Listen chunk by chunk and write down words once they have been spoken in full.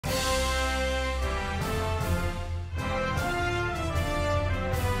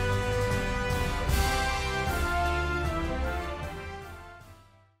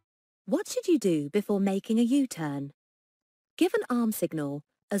What should you do before making a U-turn? Give an arm signal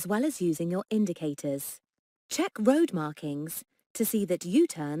as well as using your indicators. Check road markings to see that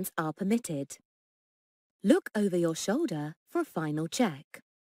U-turns are permitted. Look over your shoulder for a final check.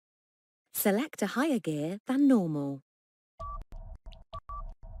 Select a higher gear than normal.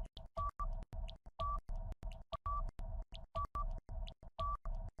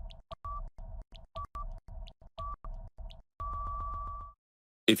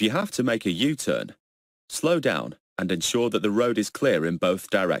 If you have to make a U-turn, slow down and ensure that the road is clear in both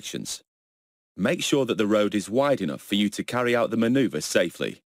directions. Make sure that the road is wide enough for you to carry out the manoeuvre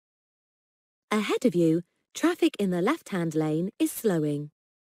safely. Ahead of you, traffic in the left-hand lane is slowing.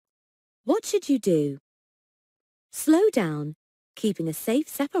 What should you do? Slow down, keeping a safe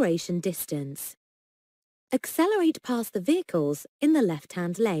separation distance. Accelerate past the vehicles in the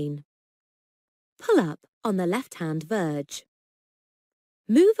left-hand lane. Pull up on the left-hand verge.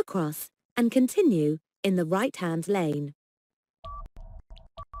 Move across and continue in the right-hand lane.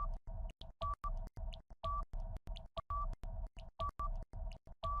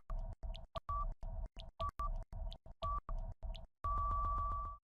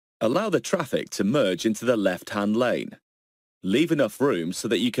 Allow the traffic to merge into the left-hand lane. Leave enough room so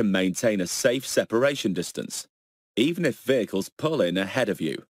that you can maintain a safe separation distance, even if vehicles pull in ahead of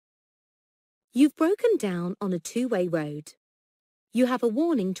you. You've broken down on a two-way road. You have a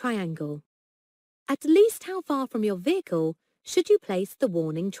warning triangle. At least how far from your vehicle should you place the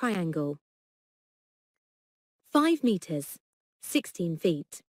warning triangle? 5 meters, 16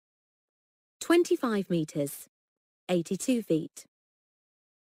 feet. 25 meters, 82 feet.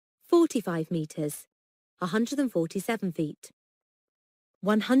 45 meters, 147 feet.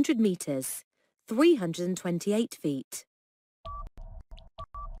 100 meters, 328 feet.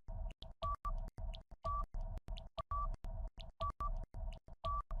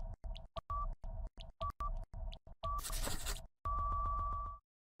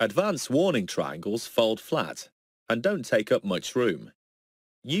 Advanced warning triangles fold flat and don't take up much room.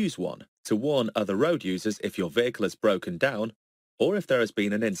 Use one to warn other road users if your vehicle has broken down or if there has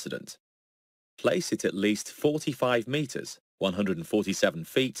been an incident. Place it at least 45 meters, 147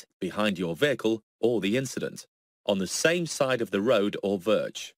 feet behind your vehicle or the incident, on the same side of the road or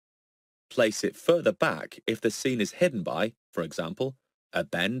verge. Place it further back if the scene is hidden by, for example, a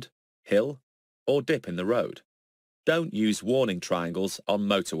bend, hill, or dip in the road. Don't use warning triangles on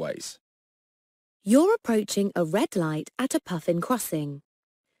motorways. You're approaching a red light at a puffin crossing.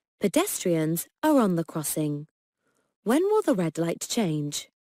 Pedestrians are on the crossing. When will the red light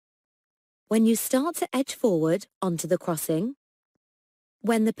change? When you start to edge forward onto the crossing.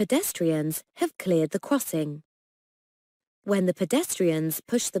 When the pedestrians have cleared the crossing. When the pedestrians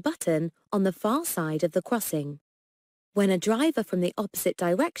push the button on the far side of the crossing. When a driver from the opposite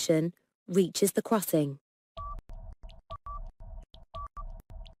direction reaches the crossing.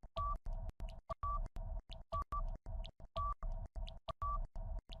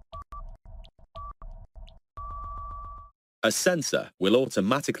 A sensor will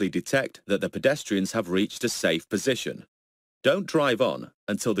automatically detect that the pedestrians have reached a safe position. Don't drive on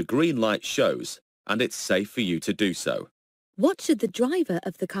until the green light shows and it's safe for you to do so. What should the driver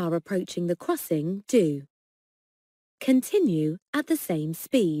of the car approaching the crossing do? Continue at the same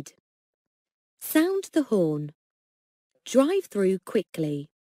speed. Sound the horn. Drive through quickly.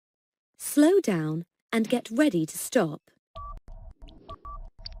 Slow down and get ready to stop.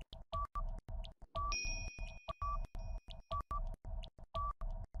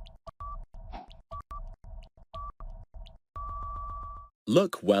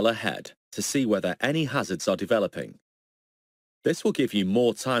 Look well ahead to see whether any hazards are developing. This will give you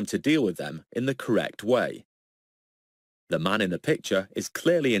more time to deal with them in the correct way. The man in the picture is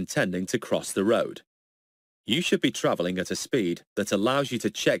clearly intending to cross the road. You should be travelling at a speed that allows you to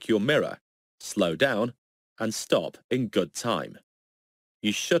check your mirror, slow down, and stop in good time.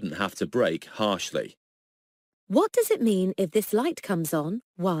 You shouldn't have to brake harshly. What does it mean if this light comes on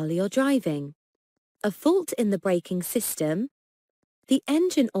while you're driving? A fault in the braking system? The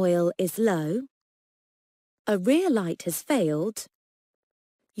engine oil is low? A rear light has failed?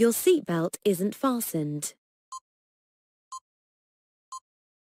 Your seatbelt isn't fastened?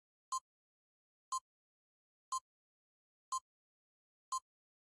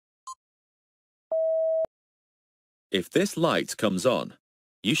 If this light comes on,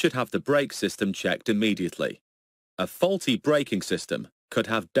 you should have the brake system checked immediately. A faulty braking system could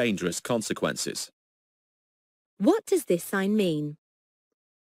have dangerous consequences. What does this sign mean?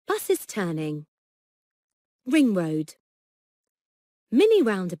 Buses turning. Ring road. Mini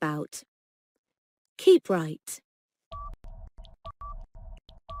roundabout. Keep right.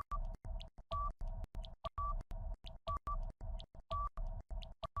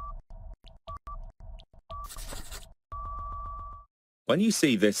 When you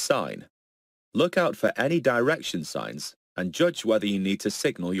see this sign, look out for any direction signs and judge whether you need to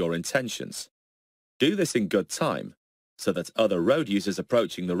signal your intentions. Do this in good time so that other road users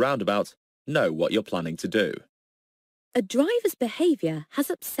approaching the roundabout know what you're planning to do. A driver's behaviour has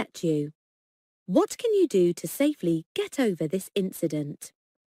upset you. What can you do to safely get over this incident?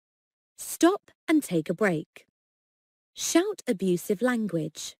 Stop and take a break. Shout abusive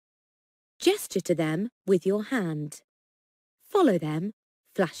language. Gesture to them with your hand. Follow them,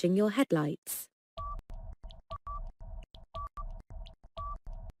 flashing your headlights.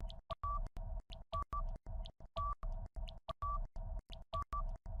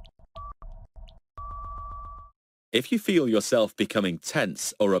 If you feel yourself becoming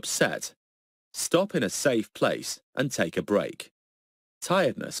tense or upset, stop in a safe place and take a break.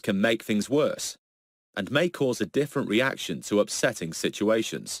 Tiredness can make things worse and may cause a different reaction to upsetting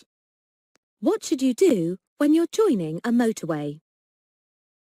situations. What should you do when you're joining a motorway?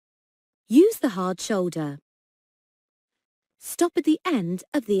 Use the hard shoulder. Stop at the end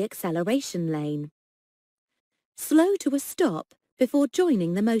of the acceleration lane. Slow to a stop before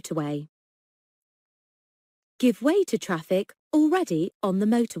joining the motorway. Give way to traffic already on the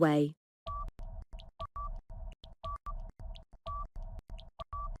motorway.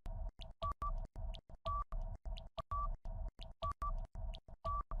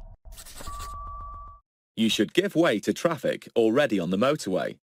 You should give way to traffic already on the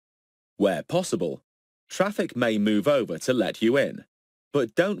motorway. Where possible, traffic may move over to let you in,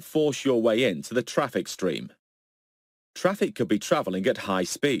 but don't force your way into the traffic stream. Traffic could be travelling at high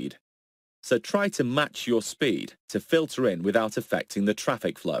speed, so try to match your speed to filter in without affecting the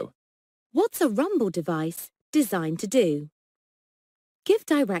traffic flow. What's a rumble device designed to do? Give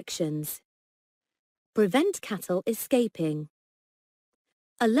directions. Prevent cattle escaping.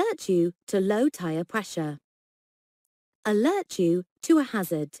 Alert you to low tyre pressure. Alert you to a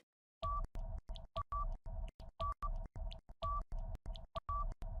hazard.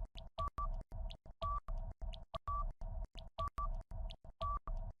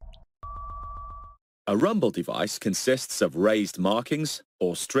 A rumble device consists of raised markings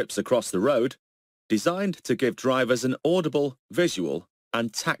or strips across the road designed to give drivers an audible, visual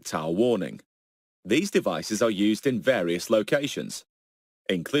and tactile warning. These devices are used in various locations,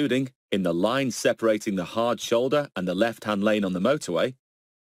 including in the line separating the hard shoulder and the left-hand lane on the motorway,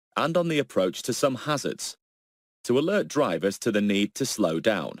 and on the approach to some hazards, to alert drivers to the need to slow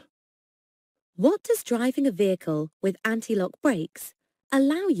down. What does driving a vehicle with anti-lock brakes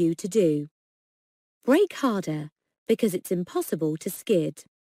allow you to do? Brake harder because it's impossible to skid.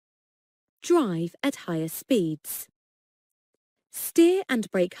 Drive at higher speeds. Steer and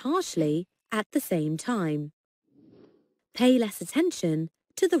brake harshly at the same time. Pay less attention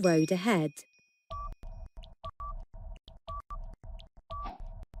to the road ahead.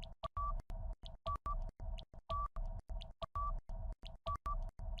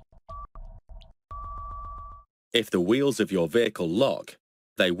 If the wheels of your vehicle lock,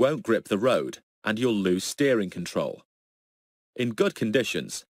 they won't grip the road and you'll lose steering control. In good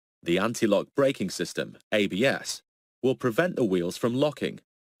conditions, the anti-lock braking system, ABS, will prevent the wheels from locking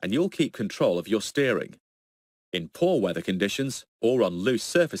and you'll keep control of your steering. In poor weather conditions or on loose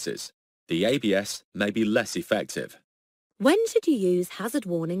surfaces, the ABS may be less effective. When should you use hazard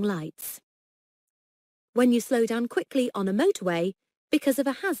warning lights? When you slow down quickly on a motorway because of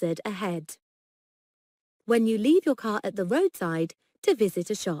a hazard ahead. When you leave your car at the roadside to visit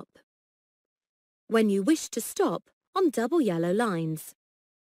a shop. When you wish to stop on double yellow lines.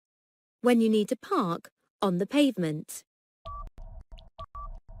 When you need to park on the pavement.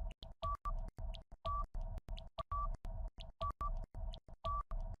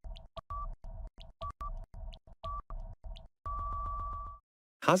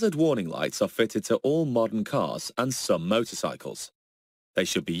 Hazard warning lights are fitted to all modern cars and some motorcycles. They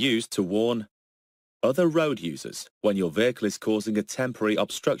should be used to warn other road users when your vehicle is causing a temporary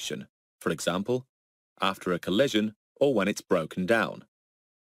obstruction, for example, after a collision or when it's broken down.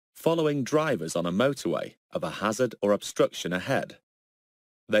 Following drivers on a motorway of a hazard or obstruction ahead.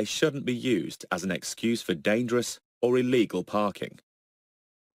 They shouldn't be used as an excuse for dangerous or illegal parking.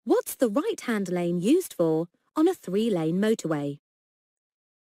 What's the right-hand lane used for on a 3-lane motorway?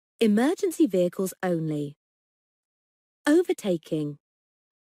 Emergency vehicles only. Overtaking.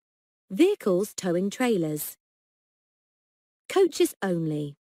 Vehicles towing trailers. Coaches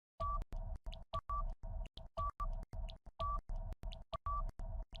only.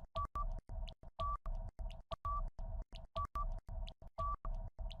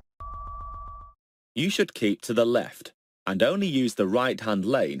 You should keep to the left and only use the right-hand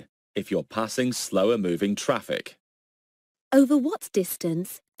lane if you're passing slower moving traffic. Over what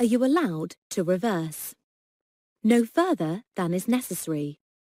distance are you allowed to reverse? No further than is necessary.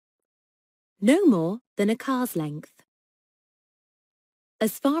 No more than a car's length.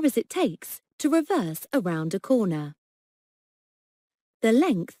 As far as it takes to reverse around a corner. The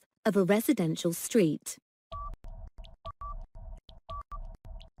length of a residential street.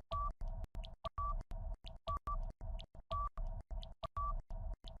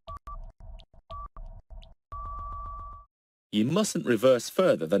 You mustn't reverse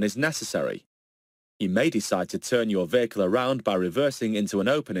further than is necessary. You may decide to turn your vehicle around by reversing into an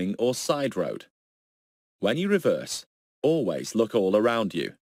opening or side road. When you reverse, always look all around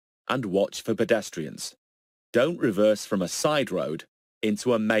you and watch for pedestrians. Don't reverse from a side road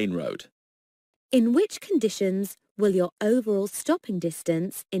into a main road. In which conditions will your overall stopping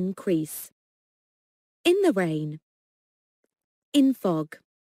distance increase? In the rain. In fog.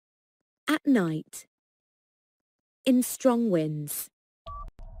 At night. In strong winds.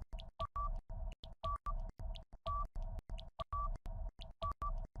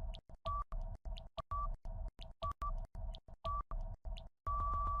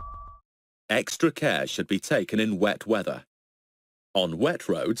 Extra care should be taken in wet weather. On wet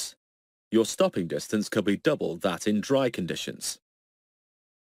roads, your stopping distance could be double that in dry conditions.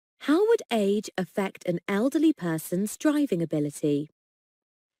 How would age affect an elderly person's driving ability?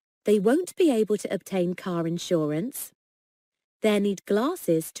 They won't be able to obtain car insurance. They'll need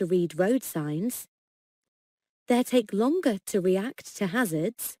glasses to read road signs. They'll take longer to react to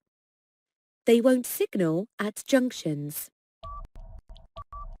hazards. They won't signal at junctions.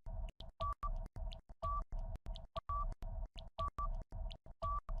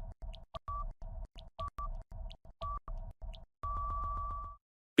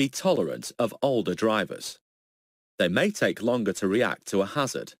 Be tolerant of older drivers. They may take longer to react to a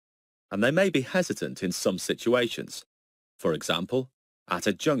hazard, and they may be hesitant in some situations. For example, at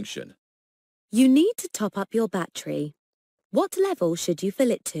a junction. You need to top up your battery. What level should you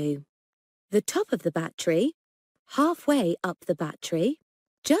fill it to? The top of the battery, halfway up the battery,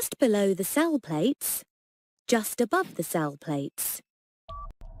 just below the cell plates, just above the cell plates.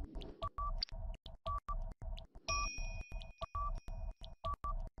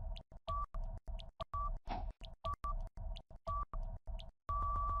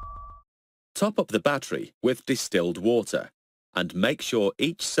 Top up the battery with distilled water and make sure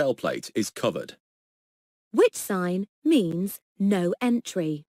each cell plate is covered. Which sign means no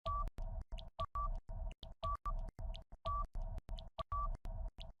entry?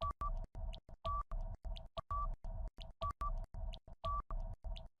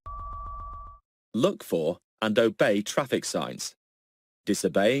 Look for and obey traffic signs.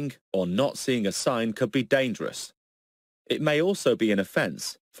 Disobeying or not seeing a sign could be dangerous. It may also be an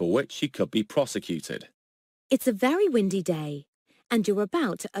offence for which you could be prosecuted. It's a very windy day, and you're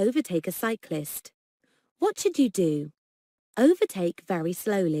about to overtake a cyclist. What should you do? Overtake very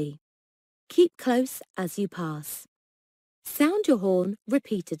slowly. Keep close as you pass. Sound your horn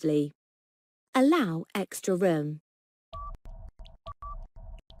repeatedly. Allow extra room.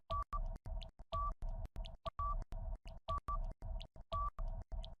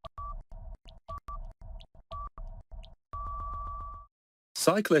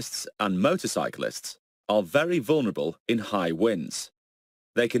 Cyclists and motorcyclists are very vulnerable in high winds.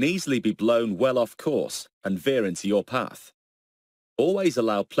 They can easily be blown well off course and veer into your path. Always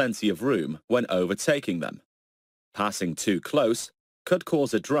allow plenty of room when overtaking them. Passing too close could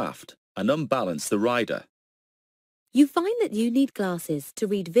cause a draft and unbalance the rider. You find that you need glasses to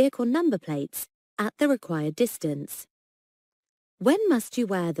read vehicle number plates at the required distance. When must you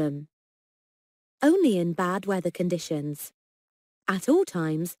wear them? Only in bad weather conditions. At all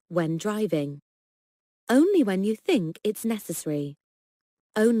times when driving. Only when you think it's necessary.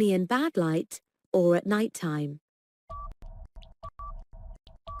 Only in bad light or at night time.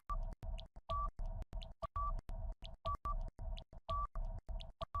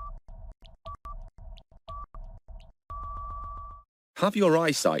 Have your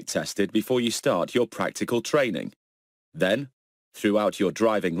eyesight tested before you start your practical training. Then, throughout your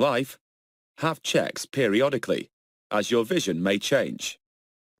driving life, have checks periodically, as your vision may change.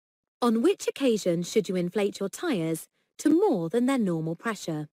 On which occasion should you inflate your tyres to more than their normal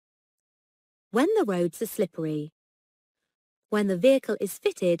pressure? When the roads are slippery. When the vehicle is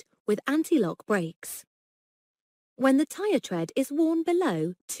fitted with anti-lock brakes. When the tyre tread is worn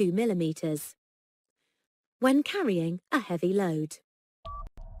below 2 millimeters. When carrying a heavy load.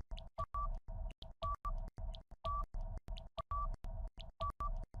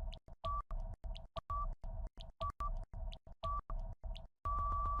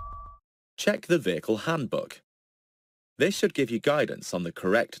 Check the vehicle handbook. This should give you guidance on the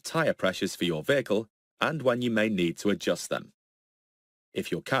correct tyre pressures for your vehicle and when you may need to adjust them.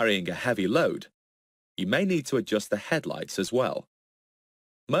 If you're carrying a heavy load, you may need to adjust the headlights as well.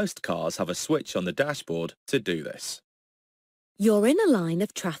 Most cars have a switch on the dashboard to do this. You're in a line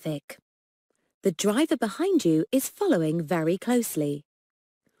of traffic. The driver behind you is following very closely.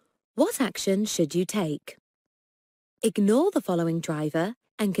 What action should you take? Ignore the following driver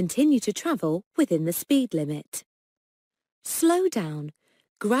and continue to travel within the speed limit. Slow down,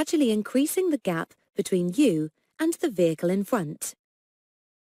 gradually increasing the gap between you and the vehicle in front.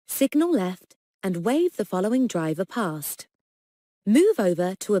 Signal left and wave the following driver past. Move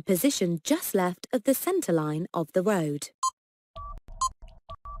over to a position just left of the centre line of the road.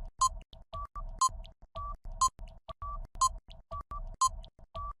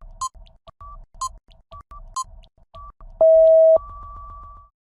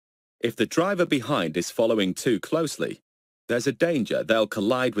 If the driver behind is following too closely, there's a danger they'll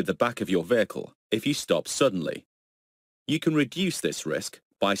collide with the back of your vehicle if you stop suddenly. You can reduce this risk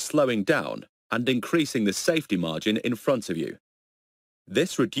by slowing down and increasing the safety margin in front of you.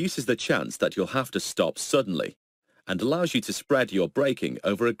 This reduces the chance that you'll have to stop suddenly and allows you to spread your braking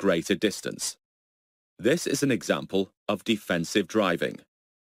over a greater distance. This is an example of defensive driving.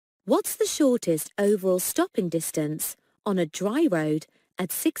 What's the shortest overall stopping distance on a dry road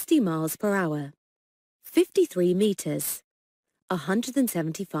at 60 miles per hour? 53 metres,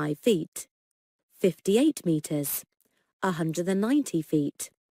 175 feet, 58 metres, 190 feet,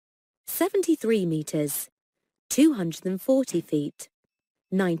 73 metres, 240 feet,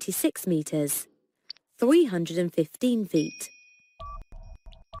 96 metres, 315 feet.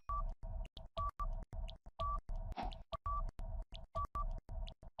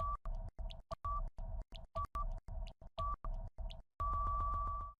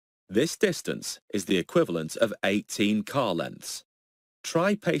 This distance is the equivalent of 18 car lengths.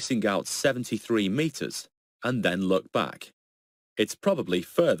 Try pacing out 73 metres and then look back. It's probably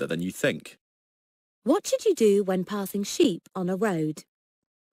further than you think. What should you do when passing sheep on a road?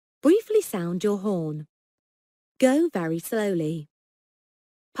 Briefly sound your horn. Go very slowly.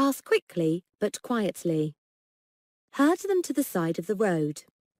 Pass quickly but quietly. Herd them to the side of the road.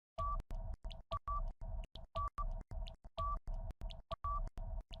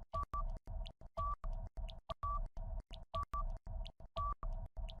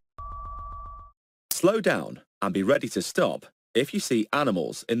 Slow down and be ready to stop if you see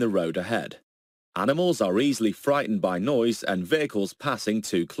animals in the road ahead. Animals are easily frightened by noise and vehicles passing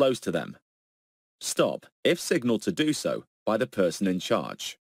too close to them. Stop if signalled to do so by the person in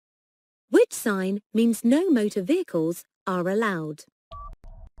charge. Which sign means no motor vehicles are allowed?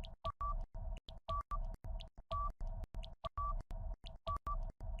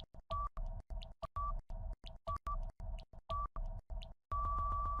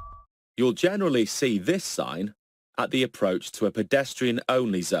 You'll generally see this sign at the approach to a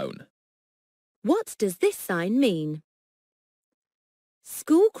pedestrian-only zone. What does this sign mean?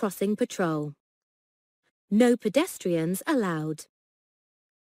 School crossing patrol. No pedestrians allowed.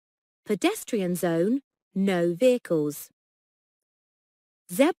 Pedestrian zone, no vehicles.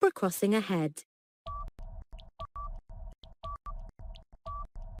 Zebra crossing ahead.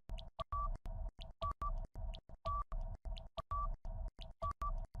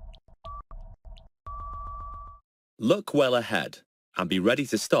 Look well ahead and be ready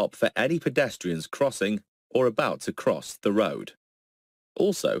to stop for any pedestrians crossing or about to cross the road.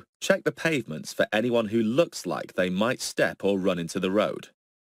 Also, check the pavements for anyone who looks like they might step or run into the road.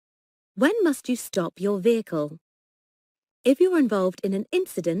 When must you stop your vehicle? If you're involved in an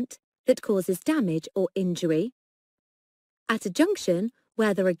incident that causes damage or injury, at a junction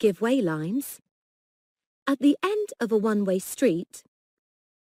where there are give-way lines, at the end of a one-way street,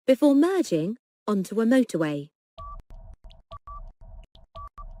 before merging onto a motorway.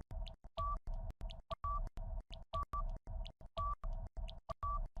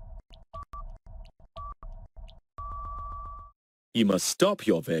 You must stop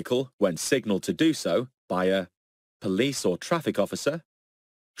your vehicle when signalled to do so by a police or traffic officer,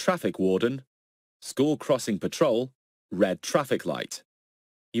 traffic warden, school crossing patrol, red traffic light.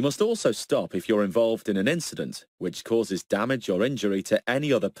 You must also stop if you're involved in an incident which causes damage or injury to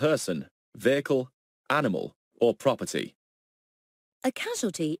any other person, vehicle, animal, or property. A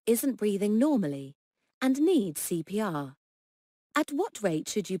casualty isn't breathing normally and needs CPR. At what rate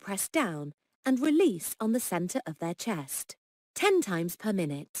should you press down and release on the centre of their chest? 10 times per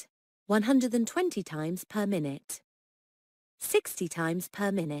minute, 120 times per minute, 60 times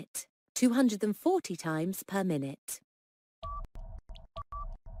per minute, 240 times per minute.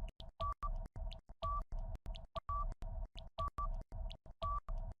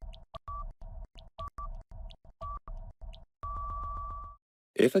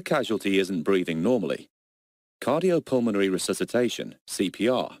 If a casualty isn't breathing normally, cardiopulmonary resuscitation,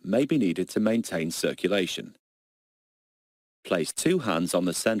 CPR, may be needed to maintain circulation. Place 2 hands on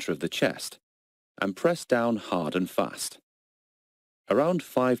the center of the chest and press down hard and fast, around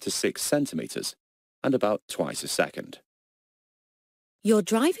 5 to 6 centimeters and about twice a second. You're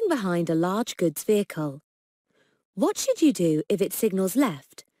driving behind a large goods vehicle. What should you do if it signals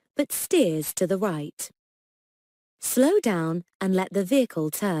left but steers to the right? Slow down and let the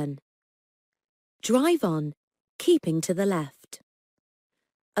vehicle turn. Drive on, keeping to the left.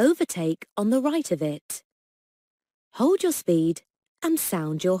 Overtake on the right of it. Hold your speed and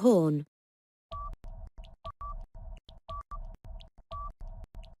sound your horn.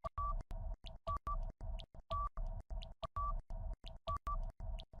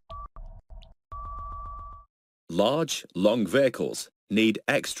 Large, long vehicles need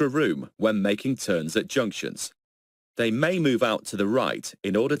extra room when making turns at junctions. They may move out to the right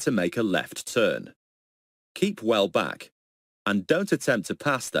in order to make a left turn. Keep well back and don't attempt to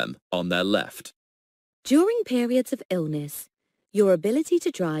pass them on their left. During periods of illness, your ability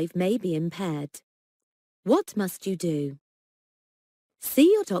to drive may be impaired. What must you do?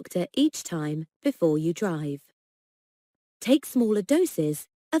 See your doctor each time before you drive. Take smaller doses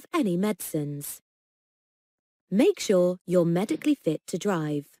of any medicines. Make sure you're medically fit to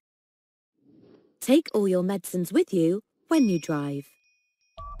drive. Take all your medicines with you when you drive.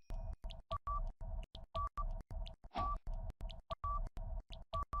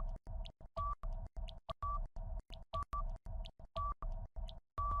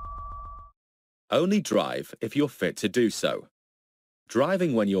 Only drive if you're fit to do so.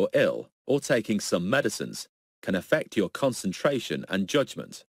 Driving when you're ill or taking some medicines can affect your concentration and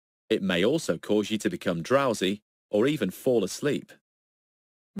judgment. It may also cause you to become drowsy or even fall asleep.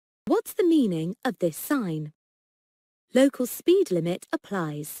 What's the meaning of this sign? Local speed limit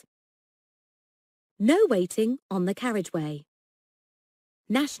applies. No waiting on the carriageway.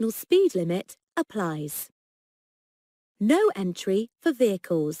 National speed limit applies. No entry for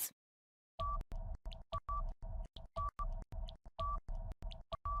vehicles.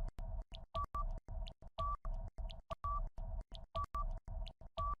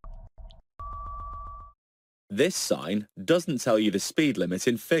 This sign doesn't tell you the speed limit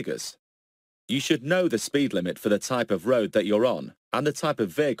in figures. You should know the speed limit for the type of road that you're on and the type of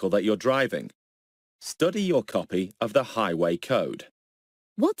vehicle that you're driving. Study your copy of the Highway Code.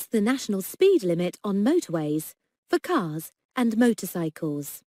 What's the national speed limit on motorways for cars and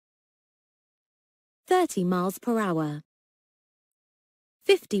motorcycles? 30 miles per hour.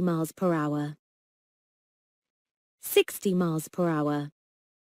 50 miles per hour. 60 miles per hour.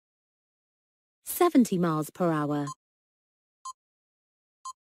 70 miles per hour.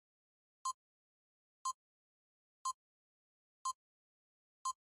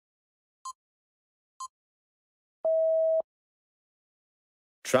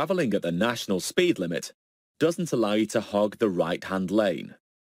 Travelling at the national speed limit doesn't allow you to hog the right-hand lane.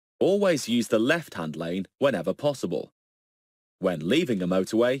 Always use the left-hand lane whenever possible. When leaving a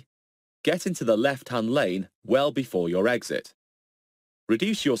motorway, get into the left-hand lane well before your exit.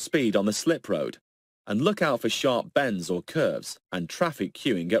 Reduce your speed on the slip road and look out for sharp bends or curves and traffic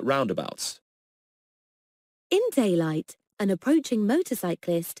queuing at roundabouts. In daylight, an approaching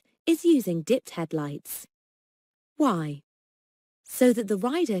motorcyclist is using dipped headlights. Why? So that the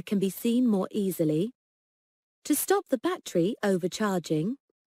rider can be seen more easily, to stop the battery overcharging,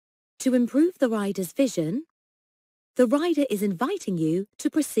 to improve the rider's vision. The rider is inviting you to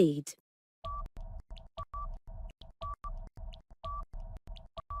proceed.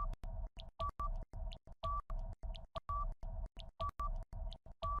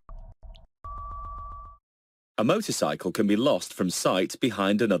 A motorcycle can be lost from sight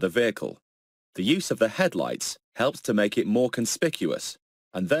behind another vehicle. The use of the headlights helps to make it more conspicuous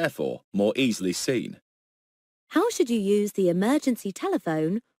and therefore more easily seen. How should you use the emergency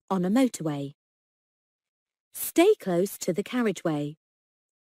telephone on a motorway? Stay close to the carriageway.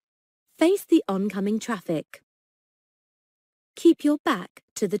 Face the oncoming traffic. Keep your back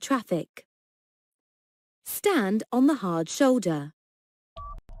to the traffic. Stand on the hard shoulder.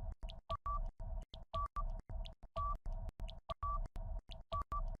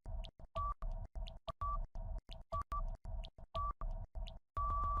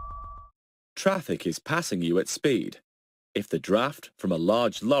 Traffic is passing you at speed. If the draft from a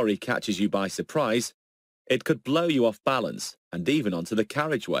large lorry catches you by surprise, it could blow you off balance and even onto the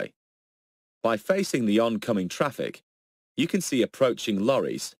carriageway. By facing the oncoming traffic, you can see approaching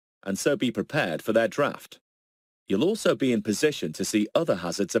lorries and so be prepared for their draft. You'll also be in position to see other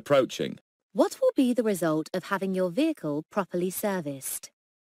hazards approaching. What will be the result of having your vehicle properly serviced?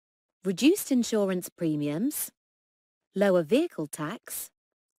 reduced insurance premiums, lower vehicle tax,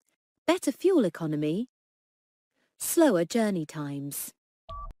 better fuel economy, slower journey times.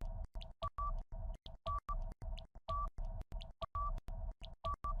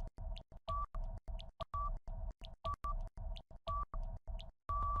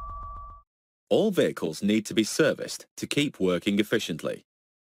 All vehicles need to be serviced to keep working efficiently.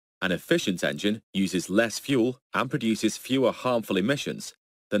 An efficient engine uses less fuel and produces fewer harmful emissions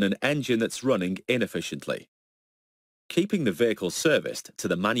than an engine that's running inefficiently. Keeping the vehicle serviced to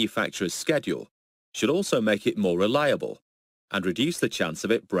the manufacturer's schedule should also make it more reliable and reduce the chance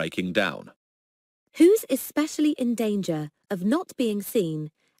of it breaking down. Who's especially in danger of not being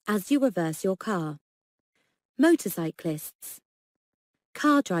seen as you reverse your car? Motorcyclists,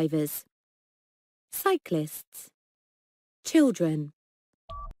 car drivers, cyclists, children.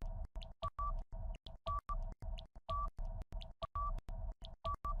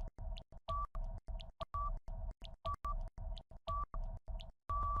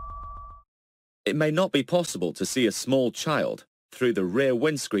 It may not be possible to see a small child through the rear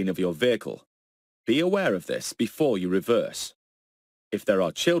windscreen of your vehicle. Be aware of this before you reverse. If there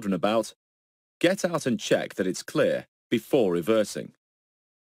are children about, get out and check that it's clear before reversing.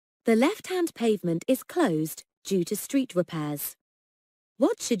 The left-hand pavement is closed due to street repairs.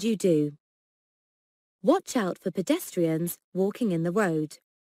 What should you do? Watch out for pedestrians walking in the road.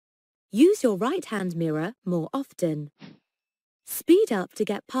 Use your right-hand mirror more often. Speed up to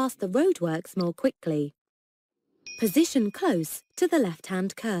get past the roadworks more quickly. Position close to the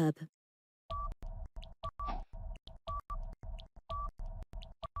left-hand curb.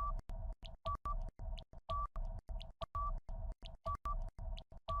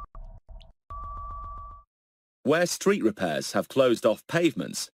 Where street repairs have closed off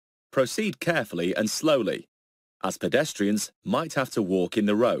pavements, proceed carefully and slowly, as pedestrians might have to walk in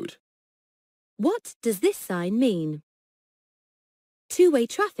the road. What does this sign mean? Two-way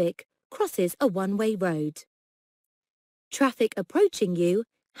traffic crosses a one-way road. Traffic approaching you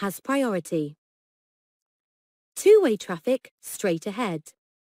has priority. Two-way traffic straight ahead.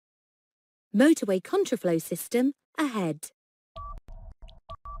 Motorway contraflow system ahead.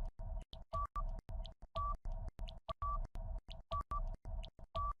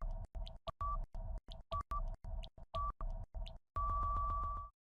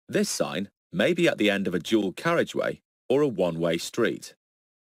 This sign may be at the end of a dual carriageway or a one-way street.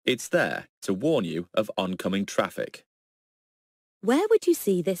 It's there to warn you of oncoming traffic. Where would you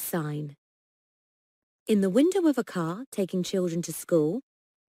see this sign? In the window of a car taking children to school?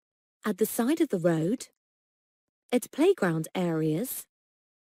 At the side of the road? At playground areas?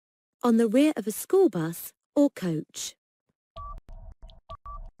 On the rear of a school bus or coach?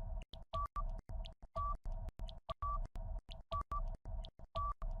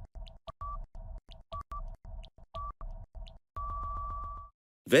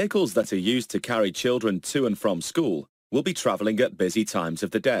 Vehicles that are used to carry children to and from school will be travelling at busy times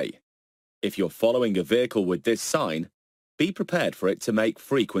of the day. If you're following a vehicle with this sign, be prepared for it to make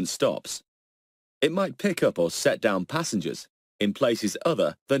frequent stops. It might pick up or set down passengers in places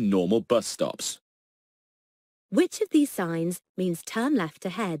other than normal bus stops. Which of these signs means turn left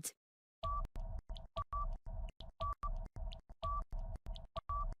ahead?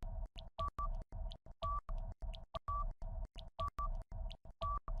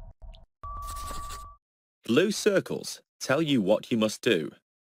 Blue circles tell you what you must do,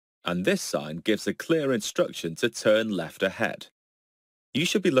 and this sign gives a clear instruction to turn left ahead. You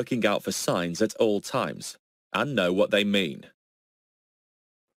should be looking out for signs at all times and know what they mean.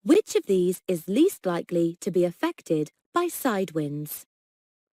 Which of these is least likely to be affected by side winds?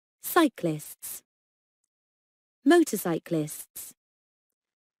 Cyclists, motorcyclists,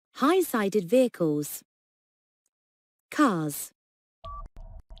 high-sided vehicles, cars.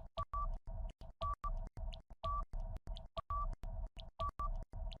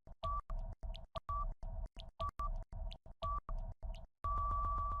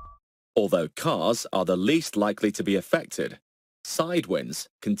 Although cars are the least likely to be affected, side winds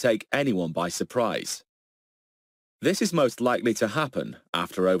can take anyone by surprise. This is most likely to happen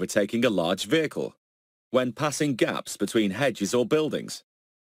after overtaking a large vehicle, when passing gaps between hedges or buildings,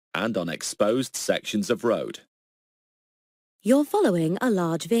 and on exposed sections of road. You're following a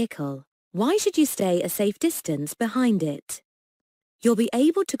large vehicle. Why should you stay a safe distance behind it? You'll be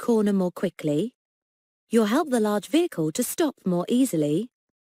able to corner more quickly. You'll help the large vehicle to stop more easily.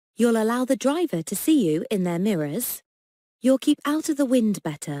 You'll allow the driver to see you in their mirrors. You'll keep out of the wind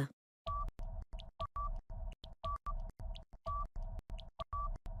better.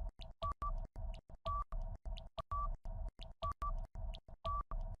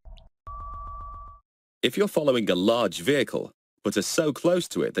 If you're following a large vehicle, but are so close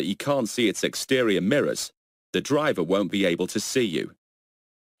to it that you can't see its exterior mirrors, the driver won't be able to see you.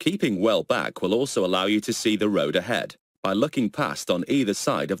 Keeping well back will also allow you to see the road ahead by looking past on either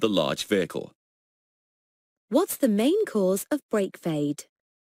side of the large vehicle. What's the main cause of brake fade?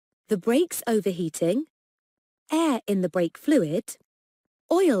 The brakes overheating, air in the brake fluid,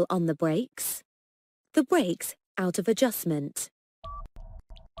 oil on the brakes, the brakes out of adjustment.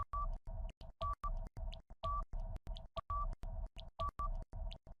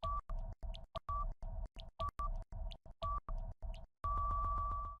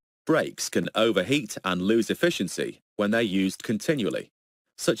 Brakes can overheat and lose efficiency when they're used continually,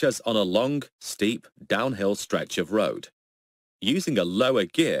 such as on a long, steep, downhill stretch of road. Using a lower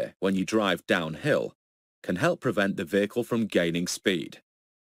gear when you drive downhill can help prevent the vehicle from gaining speed.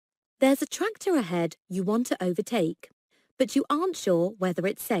 There's a tractor ahead you want to overtake, but you aren't sure whether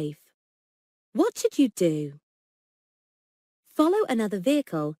it's safe. What should you do? Follow another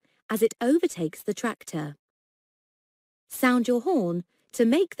vehicle as it overtakes the tractor. Sound your horn to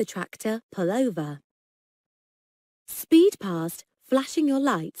make the tractor pull over. Speed past, flashing your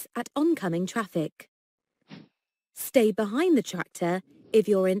lights at oncoming traffic. Stay behind the tractor if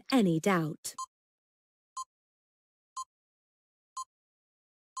you're in any doubt.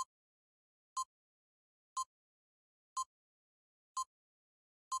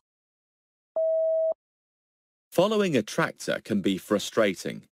 Following a tractor can be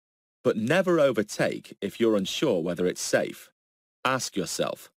frustrating, but never overtake if you're unsure whether it's safe. Ask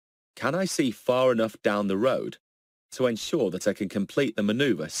yourself, can I see far enough down the road to ensure that I can complete the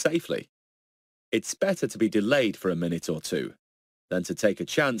maneuver safely? It's better to be delayed for a minute or two than to take a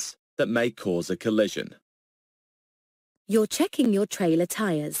chance that may cause a collision. You're checking your trailer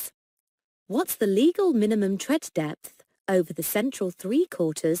tyres. What's the legal minimum tread depth over the central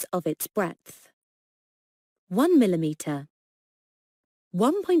 3/4 of its breadth? 1 millimetre,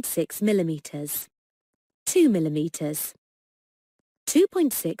 1.6 millimetres, 2 millimetres,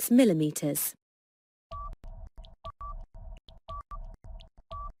 2.6 millimetres.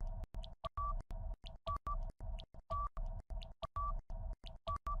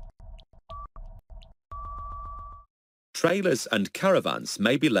 Trailers and caravans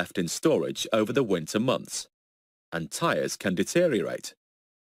may be left in storage over the winter months, and tyres can deteriorate.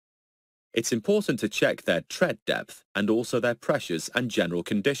 It's important to check their tread depth and also their pressures and general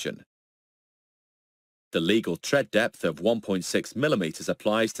condition. The legal tread depth of 1.6 millimetres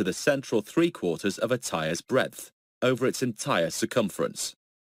applies to the central 3/4 of a tyre's breadth over its entire circumference.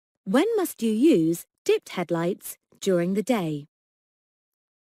 When must you use dipped headlights during the day?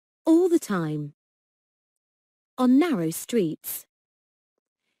 All the time. On narrow streets.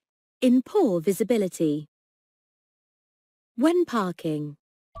 In poor visibility. When parking.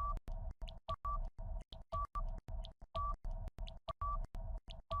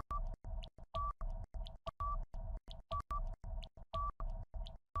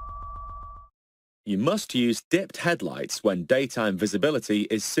 You must use dipped headlights when daytime visibility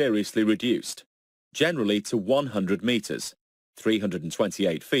is seriously reduced, generally to 100 metres,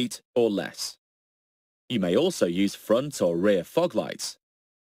 328 feet or less. You may also use front or rear fog lights,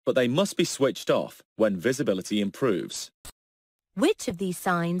 but they must be switched off when visibility improves. Which of these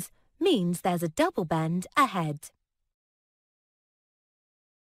signs means there's a double bend ahead?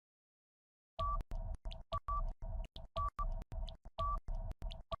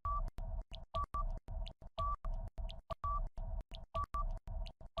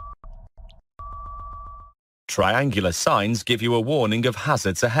 Triangular signs give you a warning of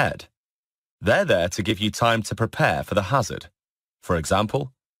hazards ahead. They're there to give you time to prepare for the hazard. For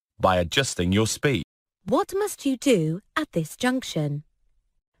example, by adjusting your speed. What must you do at this junction?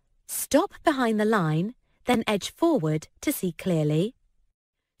 Stop behind the line, then edge forward to see clearly.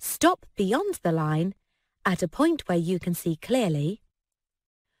 Stop beyond the line at a point where you can see clearly.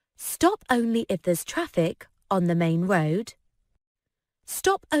 Stop only if there's traffic on the main road.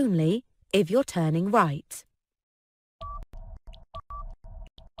 Stop only if you're turning right.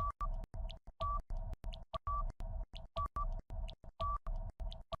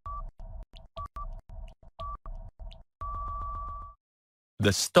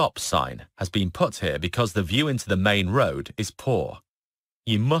 The stop sign has been put here because the view into the main road is poor.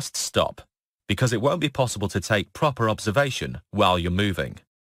 You must stop because it won't be possible to take proper observation while you're moving.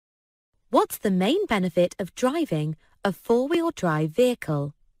 What's the main benefit of driving a four-wheel drive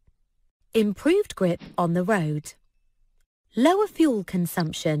vehicle? Improved grip on the road. Lower fuel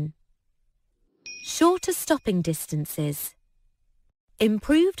consumption. Shorter stopping distances.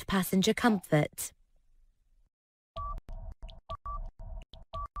 Improved passenger comfort.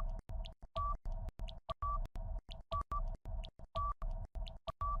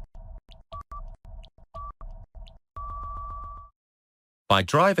 By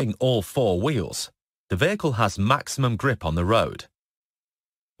driving all four wheels, the vehicle has maximum grip on the road.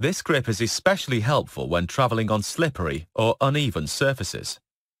 This grip is especially helpful when travelling on slippery or uneven surfaces.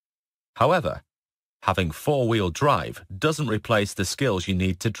 However, having four-wheel drive doesn't replace the skills you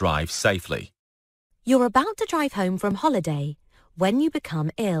need to drive safely. You're about to drive home from holiday when you become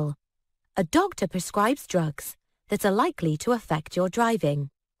ill. A doctor prescribes drugs that are likely to affect your driving.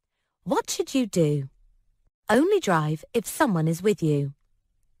 What should you do? Only drive if someone is with you.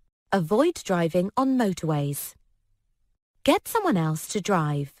 Avoid driving on motorways. Get someone else to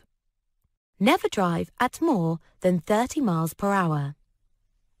drive. Never drive at more than 30 miles per hour.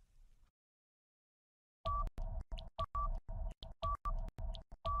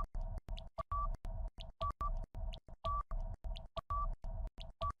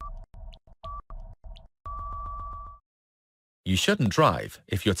 You shouldn't drive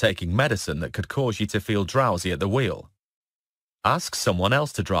if you're taking medicine that could cause you to feel drowsy at the wheel. Ask someone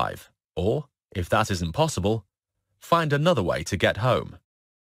else to drive, or, if that isn't possible, find another way to get home.